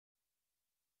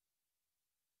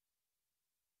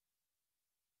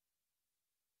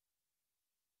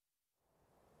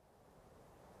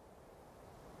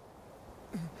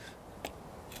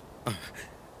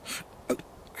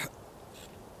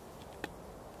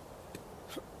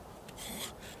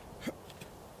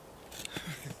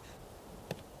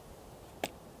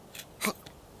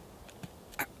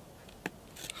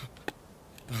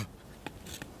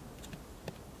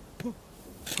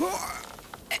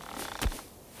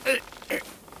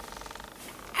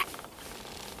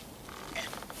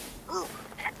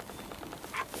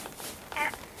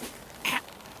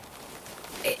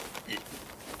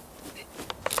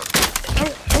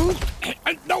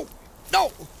No!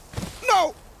 No!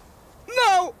 No!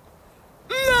 No!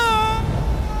 No!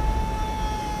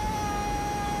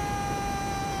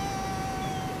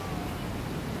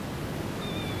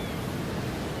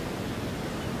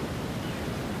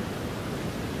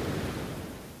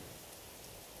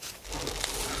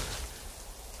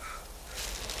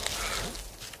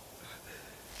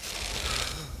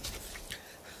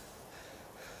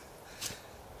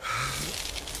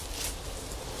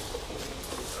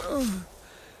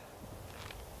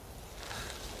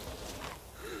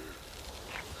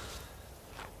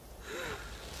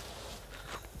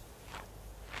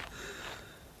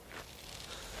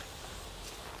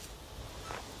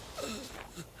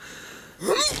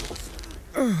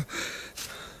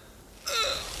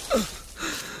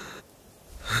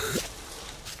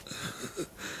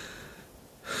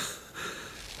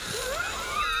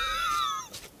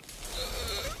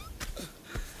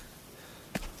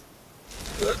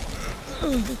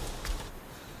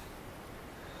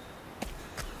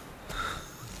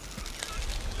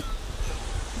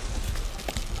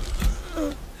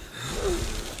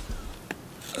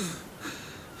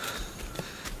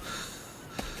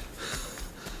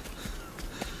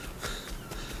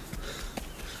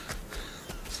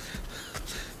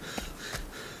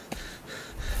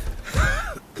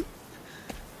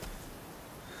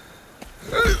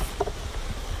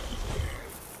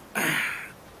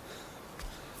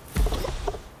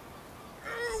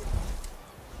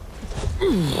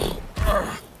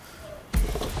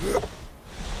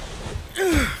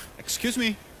 Excuse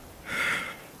me.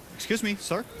 Excuse me,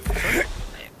 sir. Sir?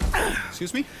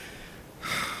 Excuse me?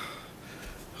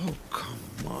 Oh, come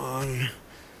on.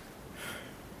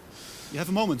 You have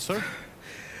a moment, sir?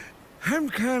 I'm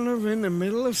kind of in the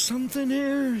middle of something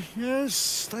here.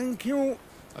 Yes, thank you.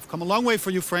 I've come a long way for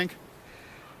you, Frank.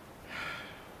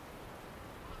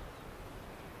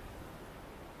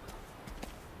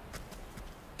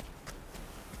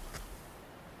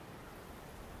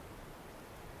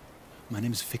 My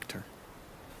name is Victor.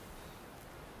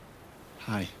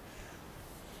 Hi.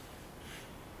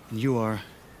 And you are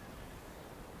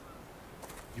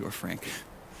Frank.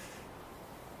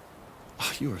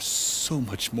 Oh, you are so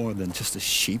much more than just a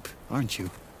sheep, aren't you?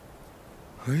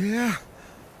 Oh, yeah?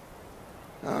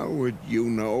 How would you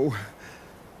know?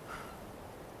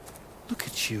 Look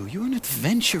at you. You're an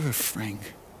adventurer,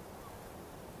 Frank.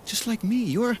 Just like me.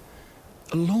 You're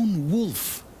a lone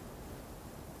wolf.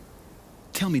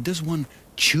 Tell me, does one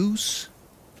choose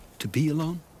to be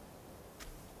alone?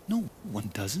 No, one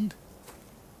doesn't.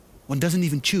 One doesn't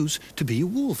even choose to be a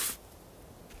wolf.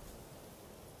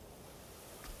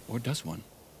 Or does one?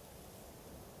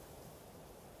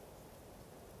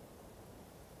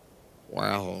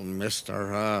 Well,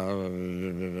 Mr.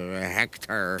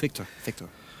 Hector... Victor.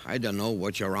 I don't know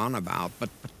what you're on about, but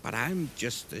I'm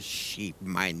just a sheep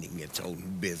minding its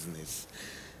own business.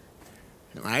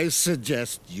 And I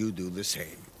suggest you do the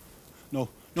same. No,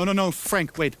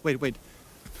 Frank, wait.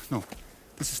 No,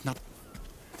 this is not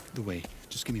the way.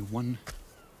 Just give me 1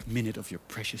 minute of your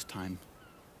precious time.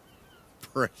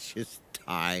 Precious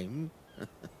time?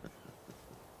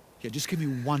 Yeah, just give me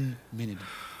 1 minute.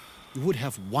 You would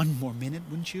have 1 more minute,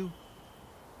 wouldn't you?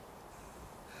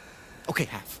 Okay,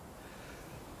 half.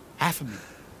 Half a minute.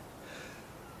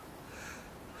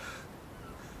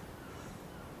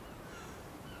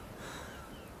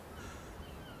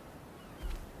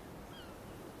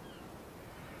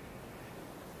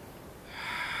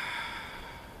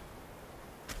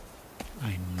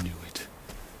 I knew it.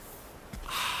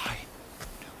 I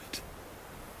knew it.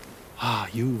 Ah,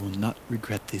 you will not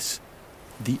regret this.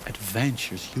 The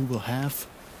adventures you will have.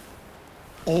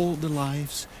 All the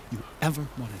lives you ever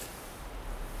wanted.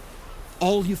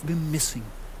 All you've been missing.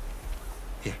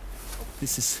 Here,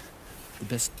 this is the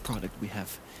best product we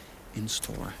have in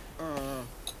store.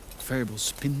 Variable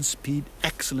spin speed,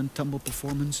 excellent tumble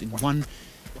performance in one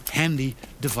handy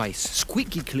device.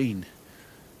 Squeaky clean.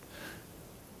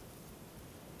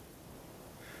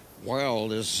 Well,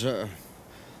 this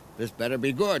better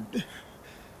be good.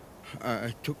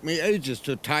 It took me ages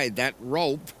to tie that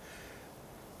rope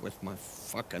with my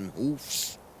fucking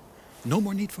hoofs. No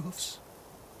more need for hoofs.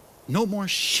 No more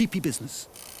sheepy business.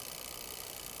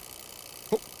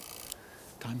 Oh,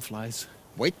 time flies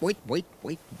Wait.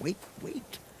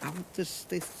 How does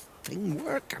this thing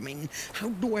work? I mean, how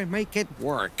do I make it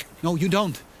work? No, you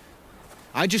don't.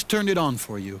 I just turned it on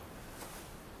for you.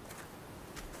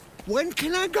 When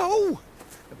can I go?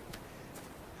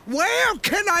 Where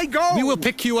can I go? We will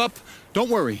pick you up. Don't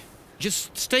worry.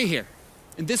 Just stay here.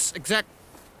 In this exact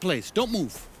place. Don't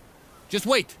move. Just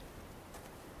wait.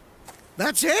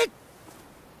 That's it?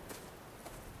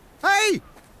 Hey!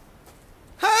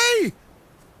 Hey!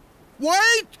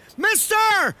 Wait!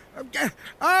 Mister!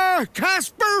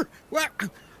 Casper!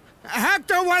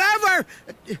 Hector, whatever!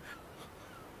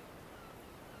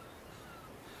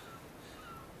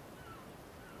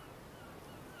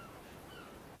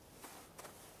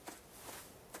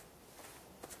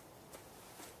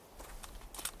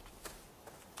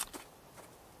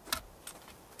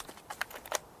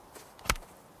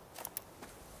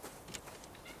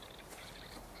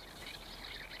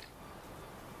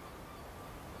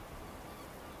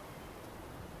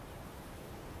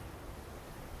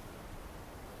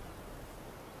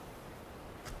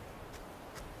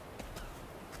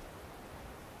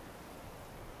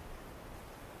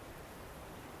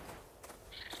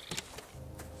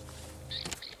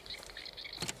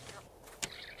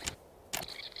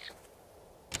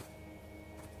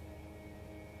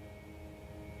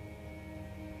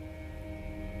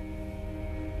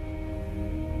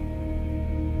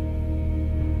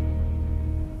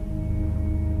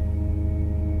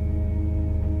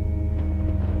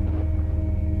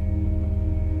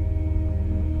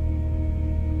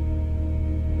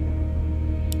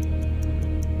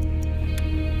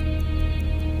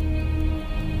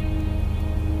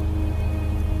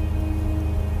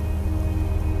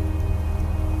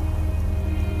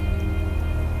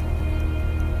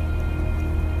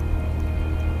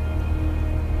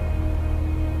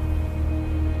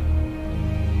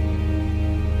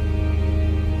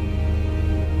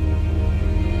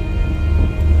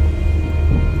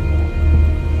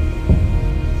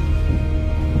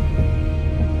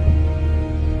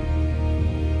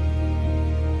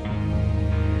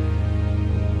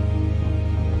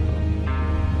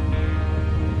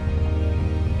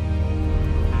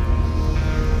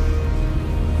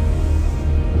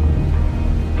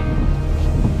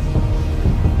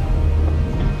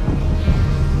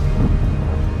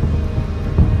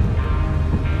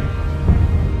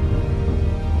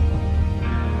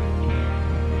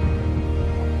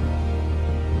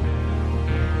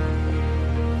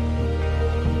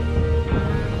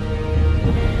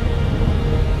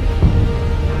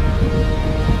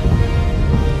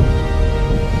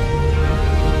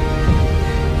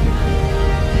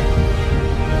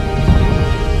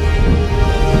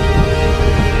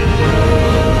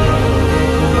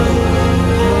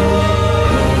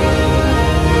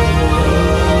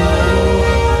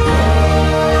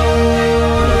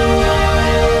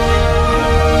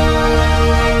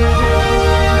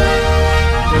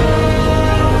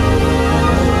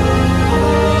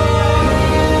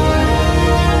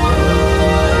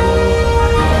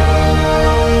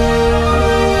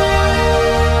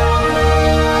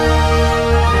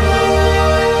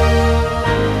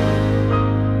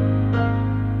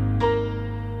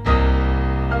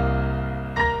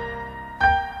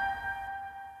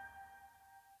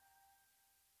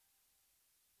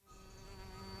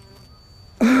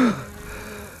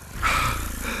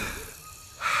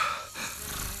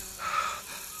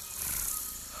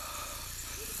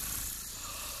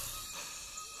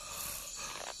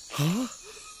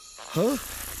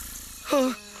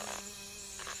 Huh?